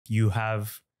you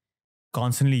have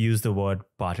constantly used the word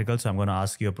particle. So I'm going to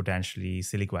ask you a potentially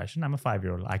silly question. I'm a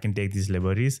 5-year-old. I can take these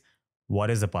liberties. What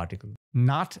is a particle?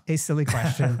 Not a silly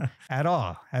question at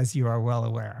all, as you are well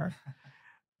aware.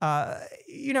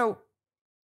 You know,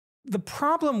 the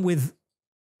problem with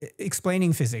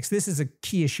explaining physics, this is a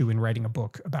key issue in writing a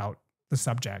book about the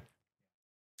subject,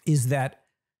 is that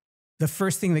the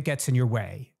first thing that gets in your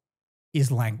way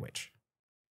is language.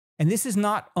 And this is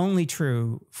not only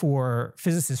true for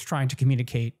physicists trying to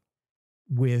communicate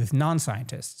with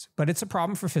non-scientists, but it's a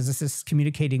problem for physicists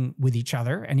communicating with each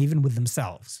other and even with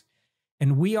themselves.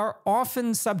 And we are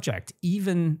often subject,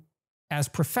 even as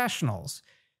professionals,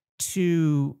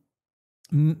 to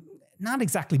not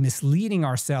exactly misleading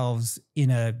ourselves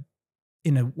in a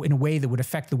way that would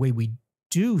affect the way we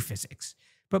do physics,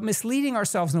 but misleading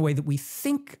ourselves in a way that we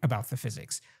think about the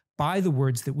physics by the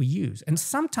words that we use. And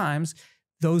sometimes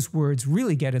those words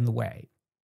really get in the way.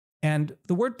 And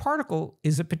the word particle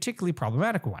is a particularly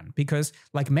problematic one because,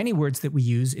 like many words that we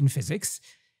use in physics,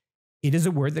 it is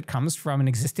a word that comes from an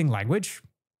existing language,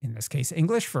 in this case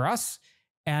English for us,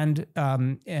 and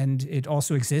it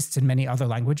also exists in many other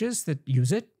languages that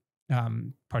use it,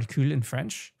 particule in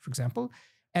French, for example.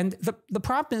 And the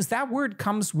problem is that word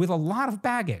comes with a lot of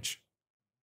baggage.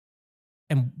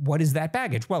 And what is that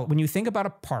baggage? Well, when you think about a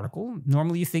particle,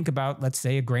 normally you think about, let's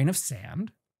say, a grain of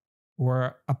sand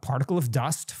or a particle of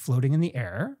dust floating in the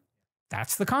air.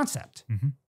 That's the concept. Mm-hmm.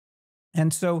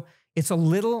 And so it's a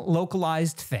little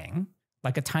localized thing,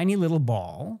 like a tiny little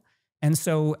ball. And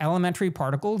so elementary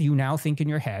particle, you now think in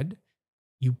your head,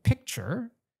 you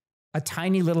picture a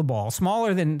tiny little ball,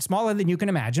 smaller than you can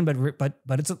imagine,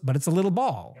 but it's a little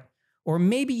ball. Yeah. Or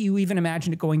maybe you even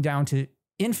imagine it going down to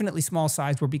infinitely small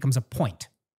size where it becomes a point.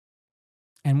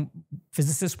 And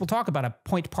physicists will talk about a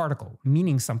point particle,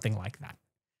 meaning something like that.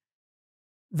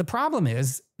 The problem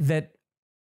is that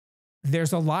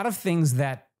there's a lot of things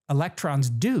that electrons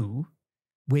do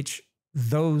which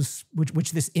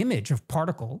this image of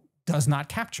particle does not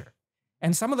capture.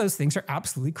 And some of those things are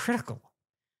absolutely critical.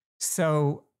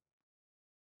 So,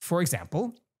 for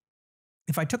example,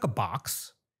 if I took a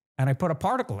box and I put a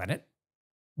particle in it,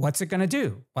 what's it going to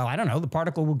do? Well, I don't know. The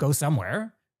particle will go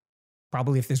somewhere.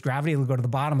 Probably if there's gravity, it'll go to the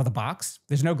bottom of the box. If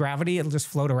there's no gravity, it'll just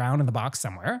float around in the box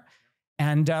somewhere.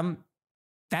 And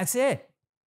that's it.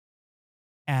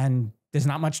 And there's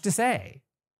not much to say.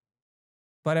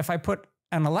 But if I put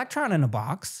an electron in a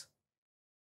box,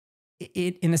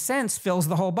 it in a sense fills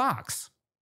the whole box.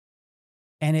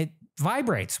 And it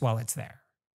vibrates while it's there,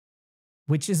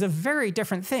 which is a very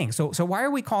different thing. So why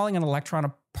are we calling an electron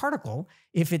a particle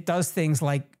if it does things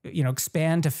like,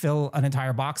 expand to fill an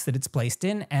entire box that it's placed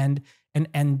in and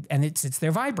it's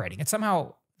there vibrating? It's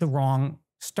somehow the wrong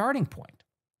starting point.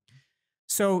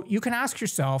 So you can ask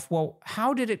yourself, well,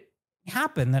 how did it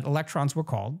happen that electrons were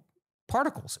called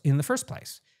particles in the first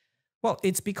place? Well,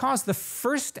 it's because the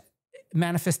first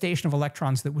manifestation of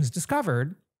electrons that was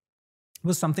discovered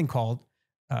was something called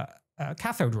a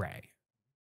cathode ray.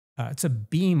 It's a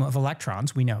beam of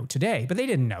electrons we know today, but they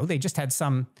didn't know. They just had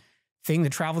some thing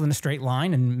that traveled in a straight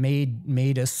line and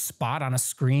made a spot on a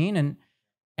screen.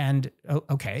 And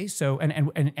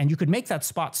you could make that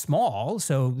spot small,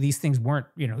 so these things weren't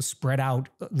spread out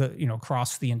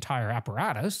across the entire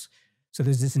apparatus. So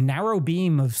there's this narrow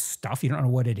beam of stuff, you don't know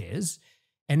what it is.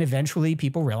 And eventually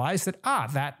people realize that,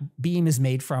 that beam is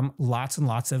made from lots and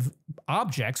lots of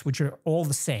objects, which are all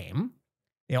the same.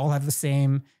 They all have the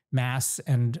same mass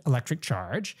and electric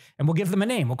charge, and we'll give them a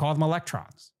name. We'll call them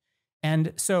electrons.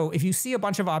 And so if you see a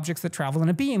bunch of objects that travel in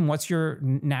a beam, what's your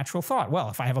natural thought? Well,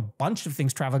 if I have a bunch of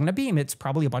things traveling in a beam, it's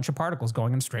probably a bunch of particles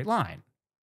going in a straight line.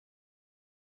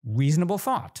 Reasonable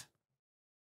thought.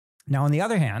 Now, on the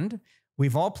other hand,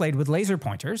 we've all played with laser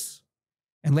pointers,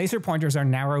 and laser pointers are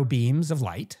narrow beams of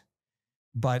light,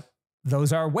 but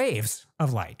those are waves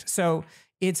of light. So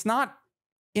it's not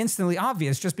instantly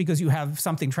obvious just because you have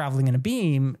something traveling in a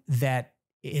beam that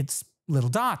it's little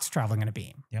dots traveling in a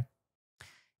beam. Yep.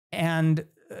 And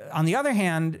on the other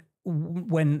hand,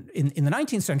 when in the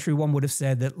 19th century, one would have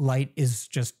said that light is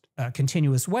just a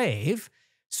continuous wave,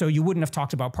 so you wouldn't have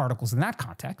talked about particles in that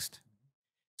context.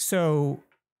 So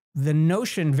the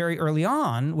notion very early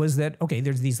on was that, okay,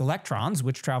 there's these electrons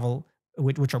which travel,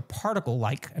 which are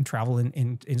particle-like and travel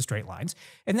in straight lines.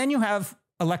 And then you have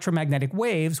electromagnetic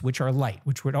waves, which are light,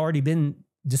 which had already been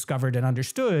discovered and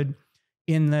understood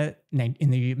in the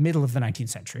middle of the 19th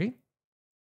century.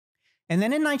 And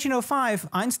then in 1905,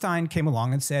 Einstein came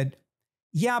along and said,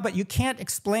 yeah, but you can't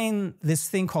explain this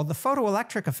thing called the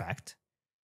photoelectric effect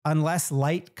unless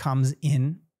light comes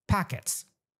in packets.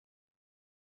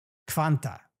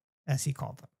 Quanta, as he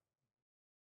called them.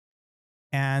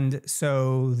 And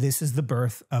so this is the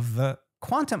birth of the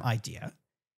quantum idea.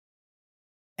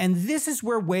 And this is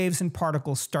where waves and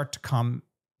particles start to come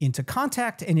into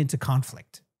contact and into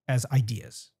conflict as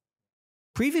ideas.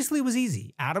 Previously it was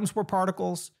easy. Atoms were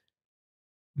particles.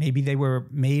 Maybe they were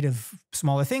made of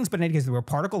smaller things, but in any case, they were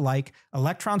particle-like.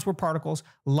 Electrons were particles.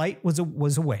 Light was a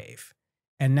wave.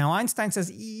 And now Einstein says,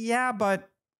 yeah, but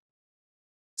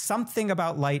something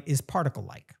about light is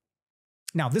particle-like.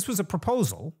 Now, this was a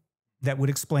proposal that would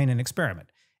explain an experiment.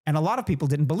 And a lot of people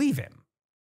didn't believe him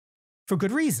for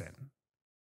good reason,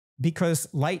 because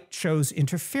light shows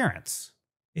interference.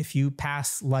 If you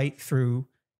pass light through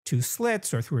two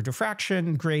slits or through a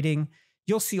diffraction grating,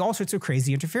 you'll see all sorts of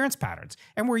crazy interference patterns.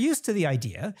 And we're used to the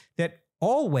idea that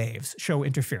all waves show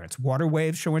interference. Water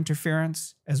waves show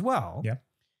interference as well. Yeah.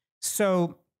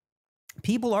 So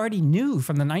people already knew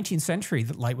from the 19th century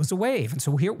that light was a wave. And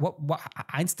so here, what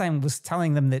Einstein was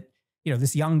telling them that,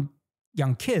 this young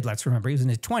kid, let's remember, he was in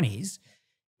his 20s,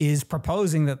 is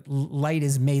proposing that light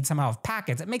is made somehow of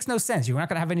packets. It makes no sense. You're not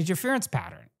going to have an interference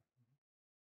pattern.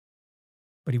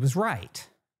 But he was right.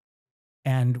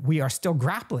 And we are still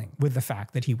grappling with the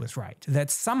fact that he was right, that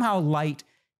somehow light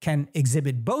can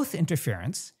exhibit both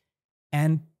interference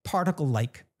and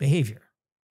particle-like behavior,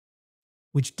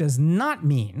 which does not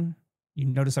mean, you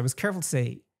notice I was careful to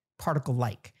say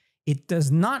particle-like. It does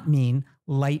not mean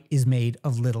light is made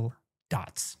of little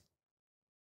dots.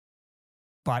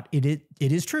 But it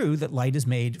is true that light is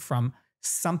made from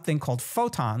something called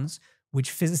photons, which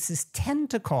physicists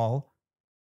tend to call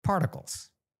particles.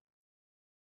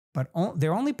 But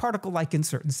they're only particle-like in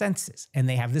certain senses. And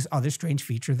they have this other strange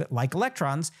feature that, like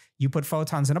electrons, you put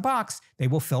photons in a box, they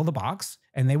will fill the box,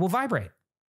 and they will vibrate.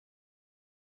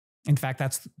 In fact,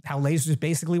 that's how lasers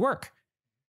basically work.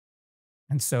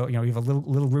 And so, you have a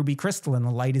little ruby crystal, and the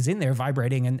light is in there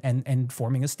vibrating and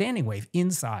forming a standing wave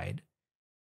inside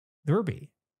the ruby.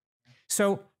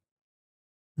 So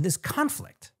this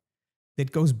conflict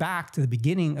that goes back to the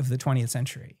beginning of the 20th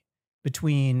century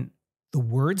between the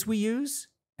words we use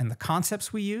and the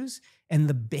concepts we use and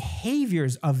the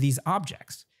behaviors of these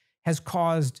objects has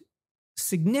caused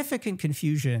significant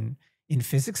confusion in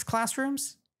physics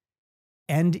classrooms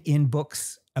and in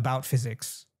books about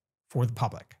physics for the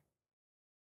public.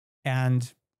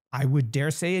 And I would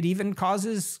dare say it even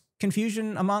causes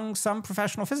confusion among some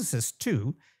professional physicists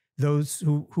too, those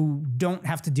who don't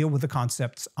have to deal with the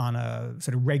concepts on a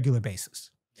sort of regular basis.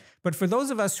 But for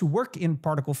those of us who work in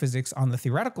particle physics on the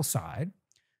theoretical side,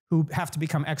 who have to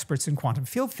become experts in quantum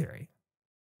field theory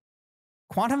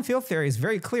is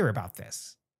very clear about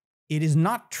this. It is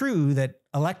not true that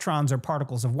electrons are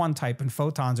particles of one type and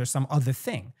photons are some other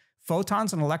thing.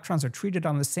 Photons and electrons are treated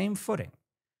on the same footing.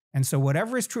 And so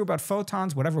whatever is true about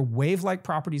photons, whatever wave-like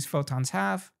properties photons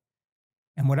have,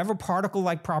 and whatever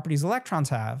particle-like properties electrons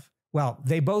have, well,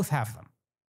 they both have them.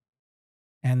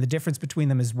 And the difference between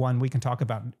them is one we can talk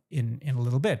about in a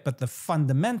little bit. But the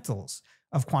fundamentals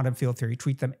of quantum field theory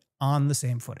treat them on the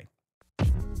same footing.